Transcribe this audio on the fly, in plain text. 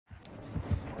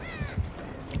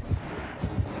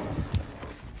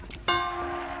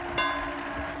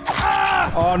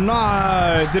Oh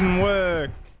no, it didn't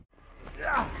work.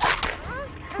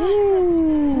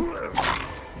 Woo.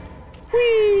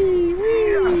 Wee,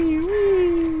 wee, wee,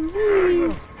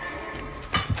 wee.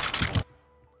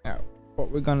 Now, what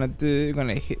we're gonna do, we're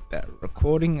gonna hit that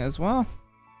recording as well.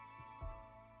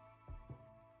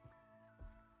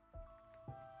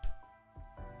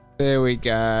 There we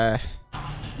go.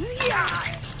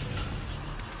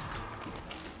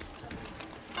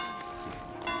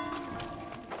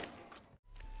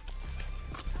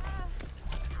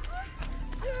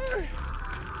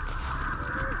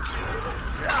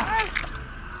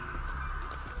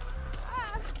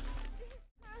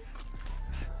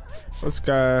 Let's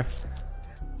go.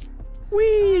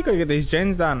 Whee! Gotta get these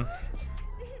gens done.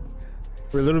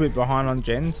 We're a little bit behind on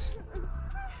gens.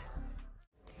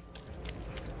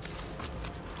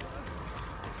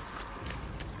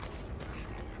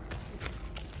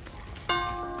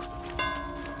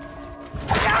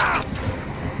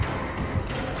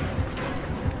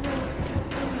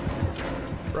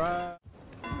 Right.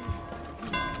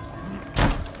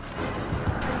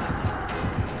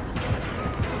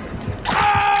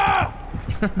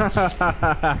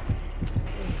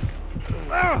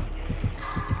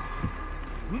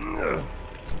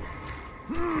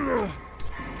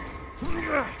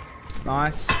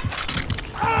 Nice.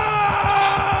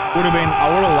 I would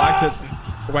have liked it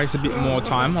to waste a bit more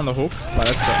time on the hook, but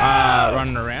that's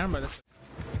running around, but that's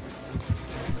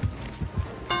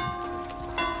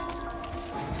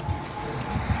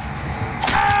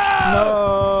no.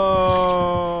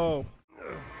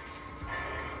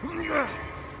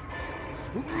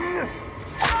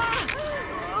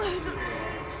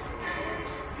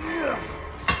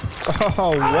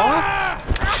 Oh, what?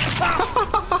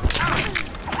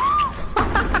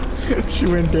 She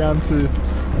went down too.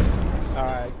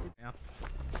 Alright.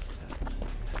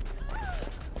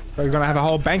 We're gonna have a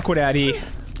whole banquet out here.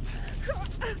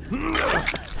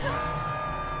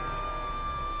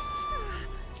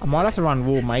 I might have to run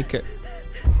We'll Make It.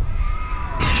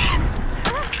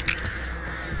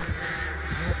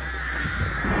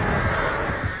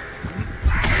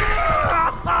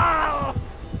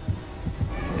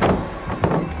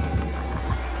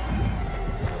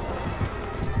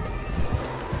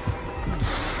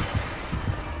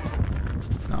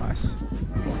 Nice.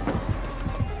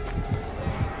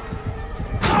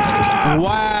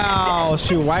 Wow,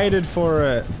 she waited for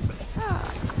it.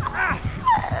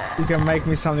 You can make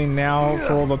me something now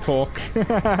for all the talk.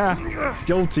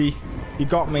 Guilty. You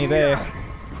got me there.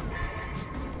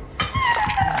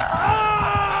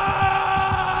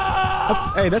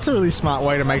 Hey, that's a really smart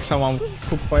way to make someone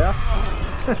cook for you.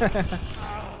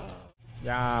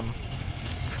 Yum.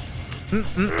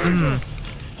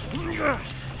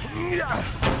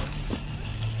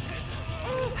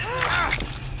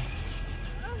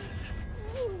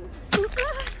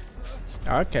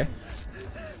 Okay.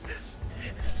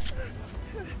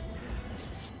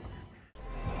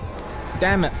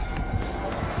 Damn it.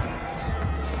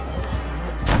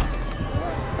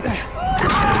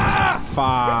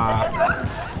 Fuck.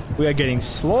 We are getting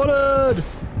slaughtered.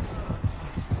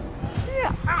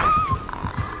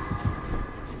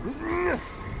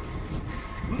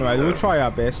 Alright, we'll try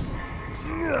our best.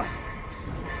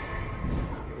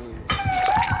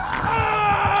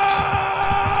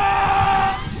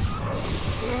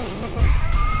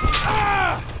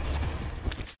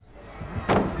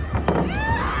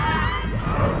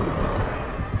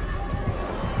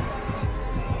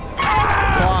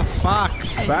 For fuck's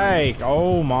sake.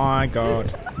 Oh my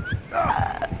god.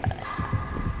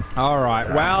 Alright,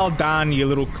 well done, you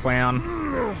little clown.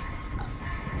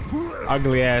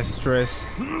 Ugly ass dress.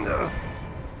 I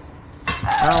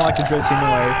don't like the dress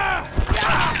anyways.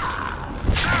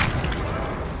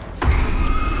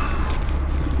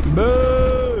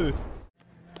 Boo!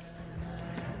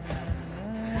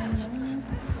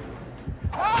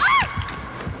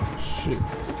 Shit.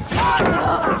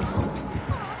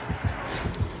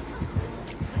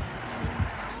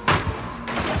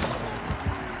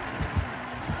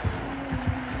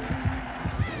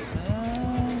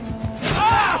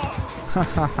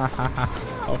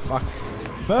 Oh fuck.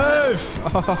 Move!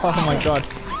 Oh my god.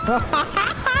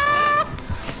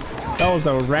 That was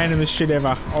the randomest shit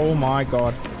ever. Oh my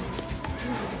god.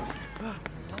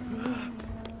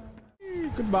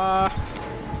 Goodbye.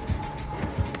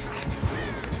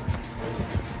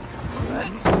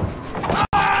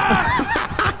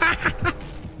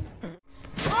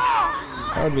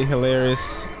 That would be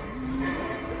hilarious.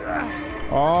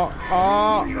 Oh,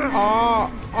 oh,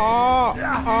 oh, oh,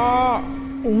 oh.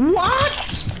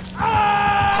 What?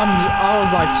 I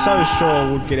was like so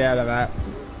sure we'd get out of that.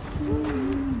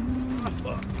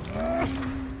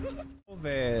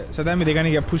 So then they're gonna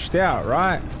get pushed out,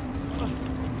 right?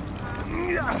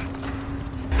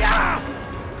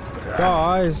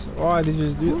 Guys, why did you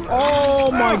just do? Oh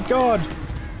my god!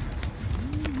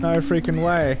 No freaking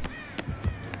way.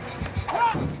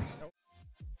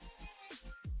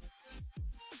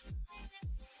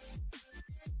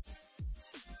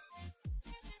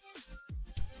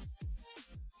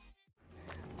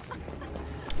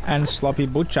 And sloppy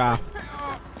butcher.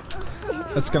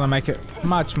 That's gonna make it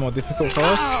much more difficult for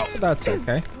us, but that's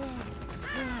okay.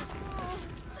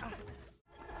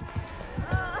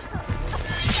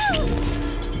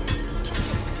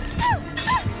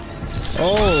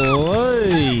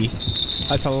 Holy!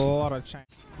 That's a lot of change.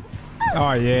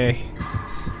 Oh yeah,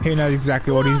 he knows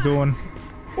exactly what he's doing.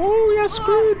 Oh, you're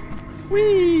screwed!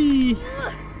 Whee!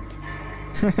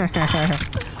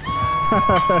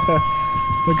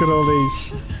 Look at all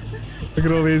these. Look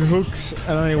at all these hooks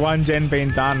and only one gen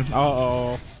being done.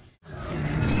 Uh-oh.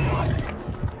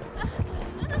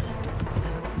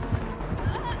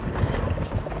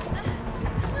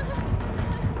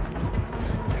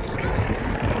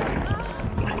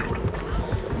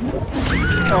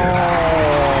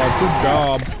 Oh, good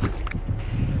job.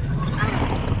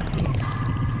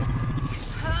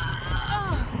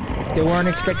 They weren't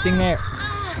expecting it.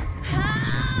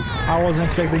 I wasn't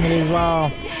expecting it as well.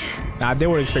 Nah, they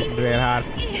were expecting it that hard.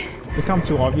 Become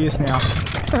too obvious now.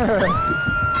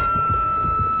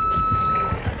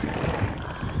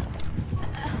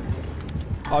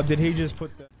 Oh, did he just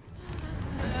put the...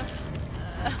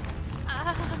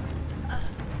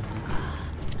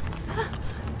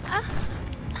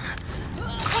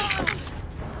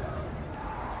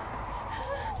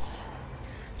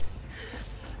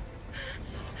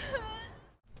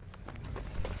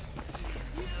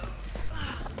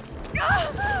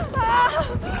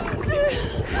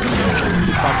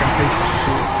 fucking piece of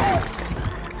shit.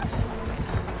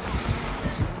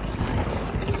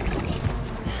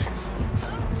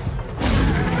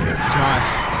 Nice.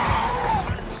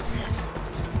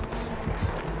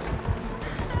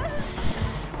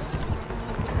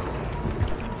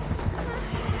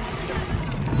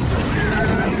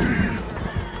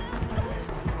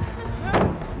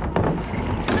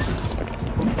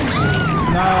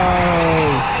 No.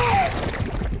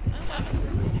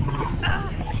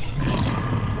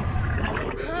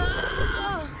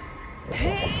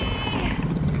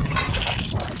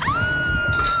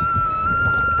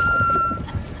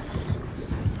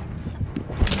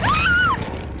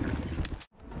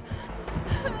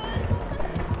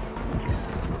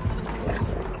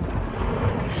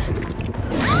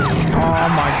 Oh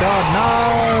my god,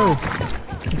 no!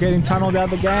 I'm getting tunneled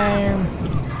out of the game.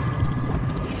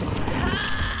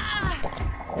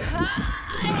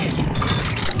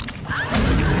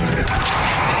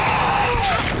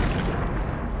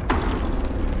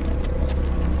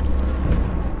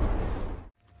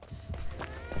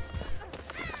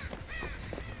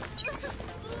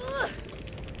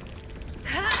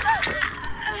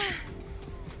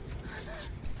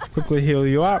 Quickly heal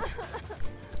you up.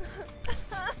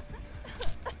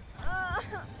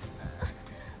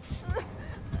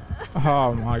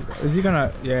 Oh my god, is he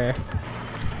gonna... yeah.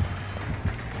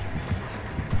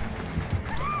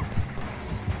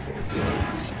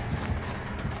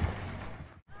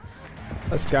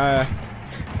 Let's go.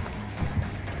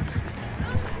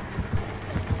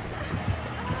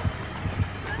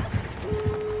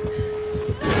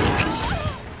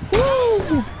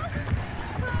 Woo!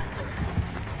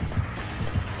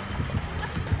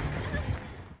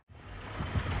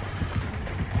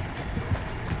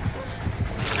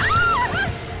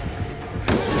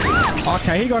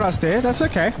 Okay, he got us there. That's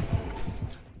okay.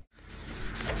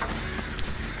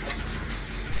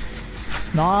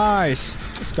 Nice.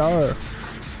 Let's go.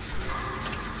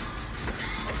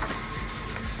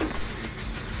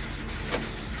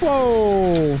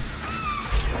 Whoa.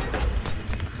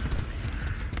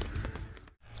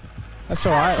 That's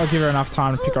alright. I'll give her enough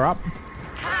time to pick her up.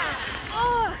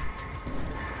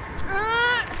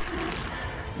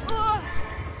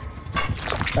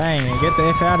 Bang. Get the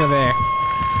F out of there.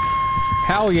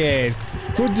 Hell yeah.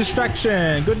 Good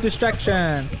distraction. Good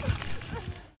distraction.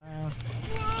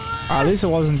 At least it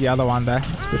wasn't the other one there.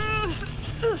 That's good.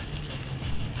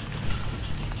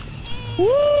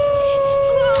 Woo!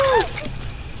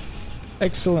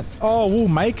 Excellent. Oh, we'll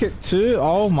make it too.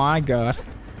 Oh my god.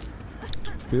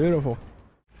 Beautiful.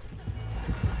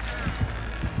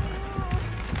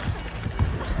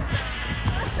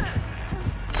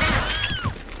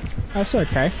 That's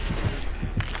okay.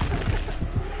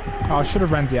 Oh, I should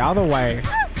have ran the other way.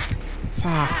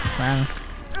 Fuck, man.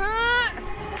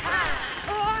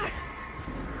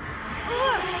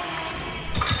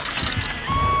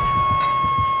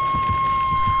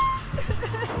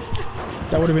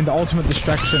 That would have been the ultimate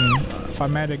distraction if I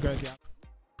made it go the other.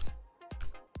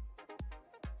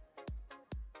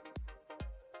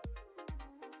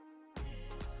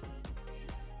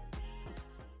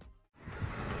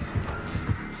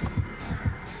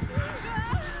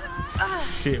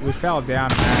 Shit, we fell down,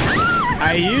 man.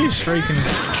 Are you freaking...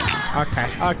 Okay,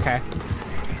 okay.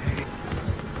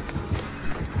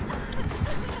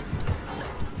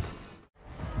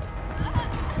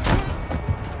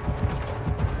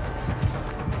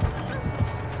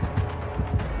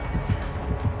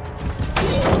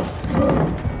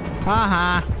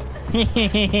 Haha.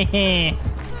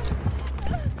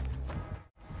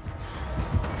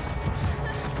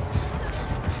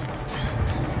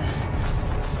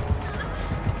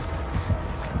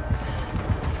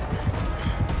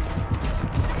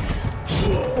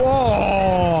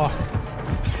 Whoa!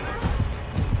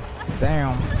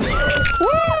 Damn.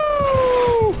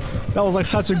 Woo! That was like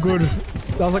such a good.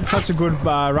 That was like such a good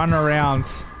run around.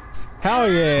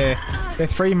 Hell yeah! They're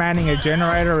three manning a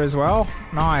generator as well.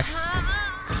 Nice.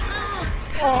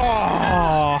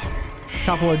 Oh!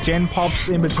 Couple of gen pops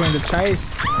in between the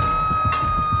chase.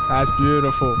 That's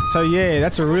beautiful. So yeah,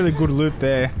 that's a really good loop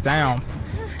there. Damn.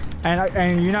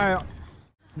 And you know,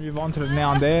 move on to the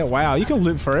now and there. Wow, you can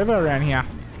loop forever around here.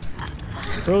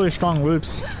 Really strong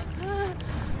loops.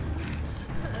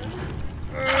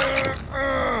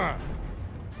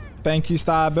 Thank you,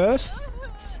 Starburst.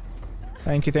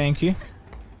 Thank you, thank you.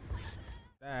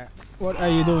 What are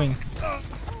you doing?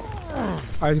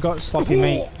 Oh, he's got sloppy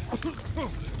meat.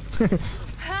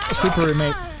 Slippery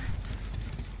meat.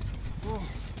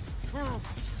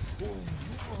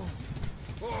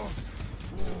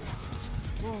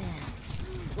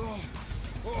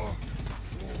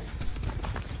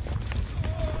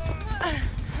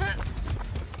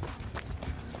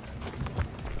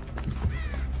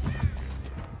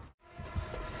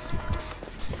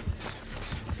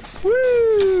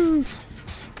 Woo!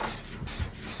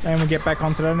 And we get back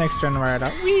onto the next generator.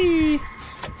 Whee!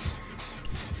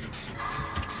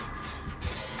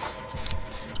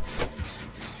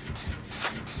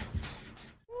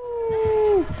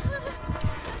 Woo!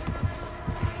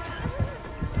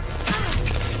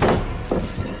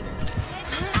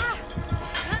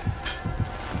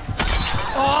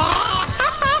 Oh!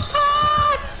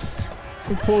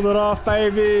 We pulled it off,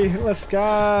 baby. Let's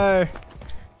go.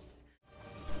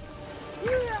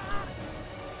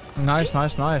 Nice,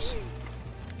 nice, nice.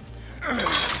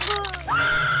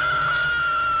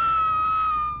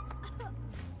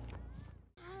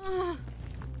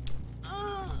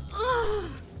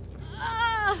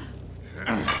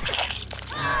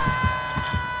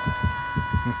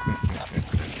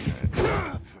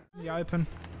 The open.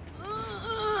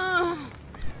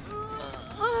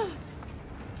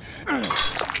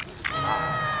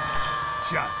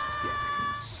 Just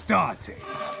getting started.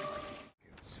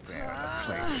 Spare the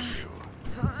plate of you.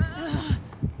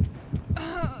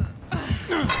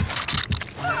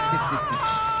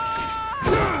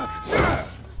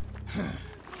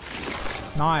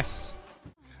 Nice.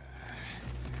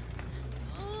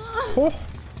 Oh,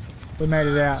 we made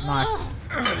it out. Nice.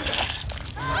 I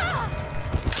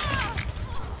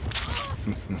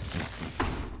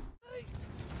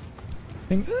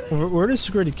think we're at a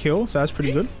security kill, so that's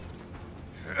pretty good.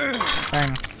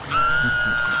 Bang.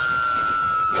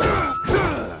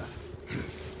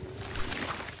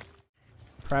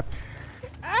 Crap.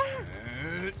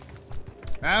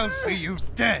 I'll see you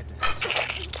dead.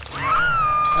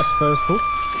 That's first hook.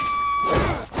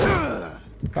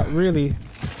 But really...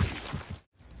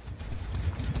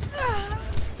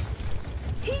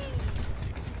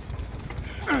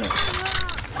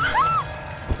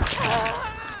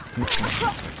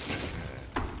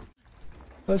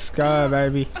 Let's go,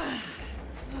 baby.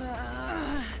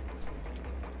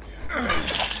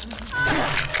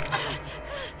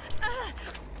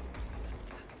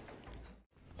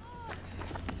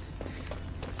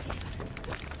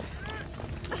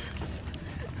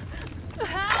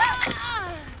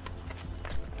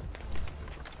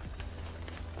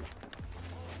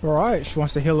 Alright, she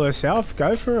wants to heal herself.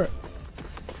 Go for it.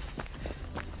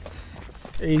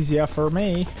 Easier for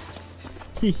me.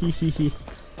 Hehehehe.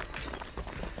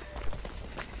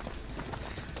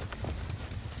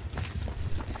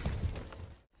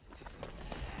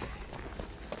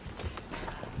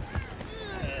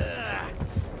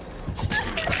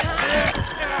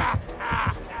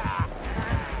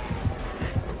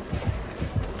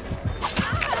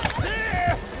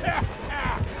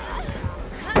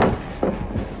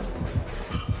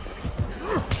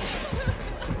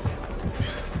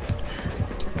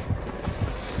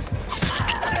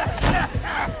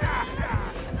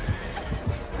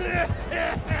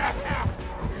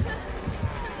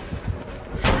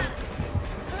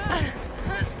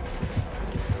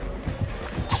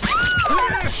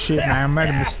 shit, man. I made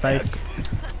a mistake.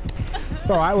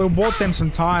 Alright, we bought them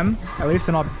some time. At least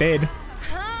they're not dead.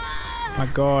 My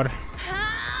god.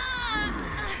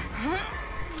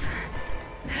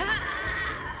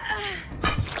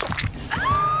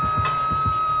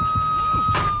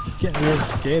 Getting real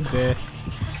scared there.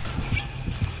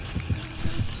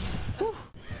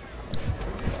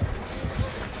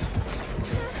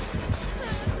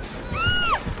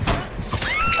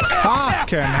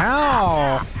 Fucking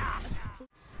hell!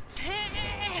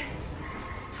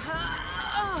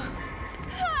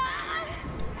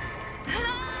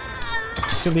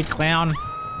 Silly clown.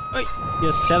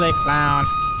 You silly clown.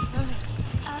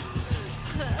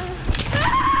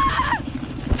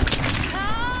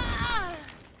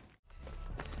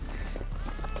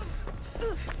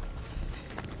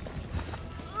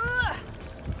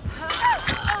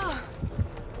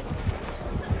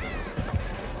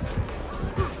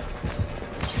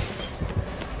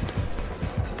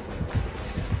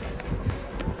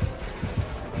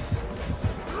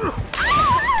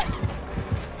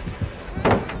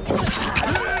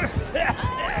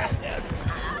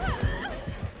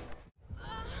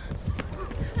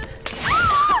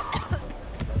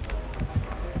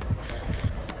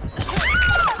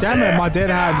 Damn it, my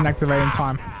dead had an activating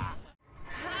time.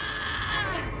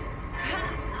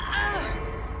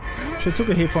 She took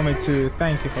a hit for me too.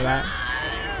 Thank you for that.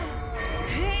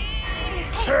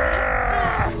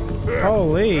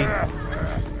 Holy.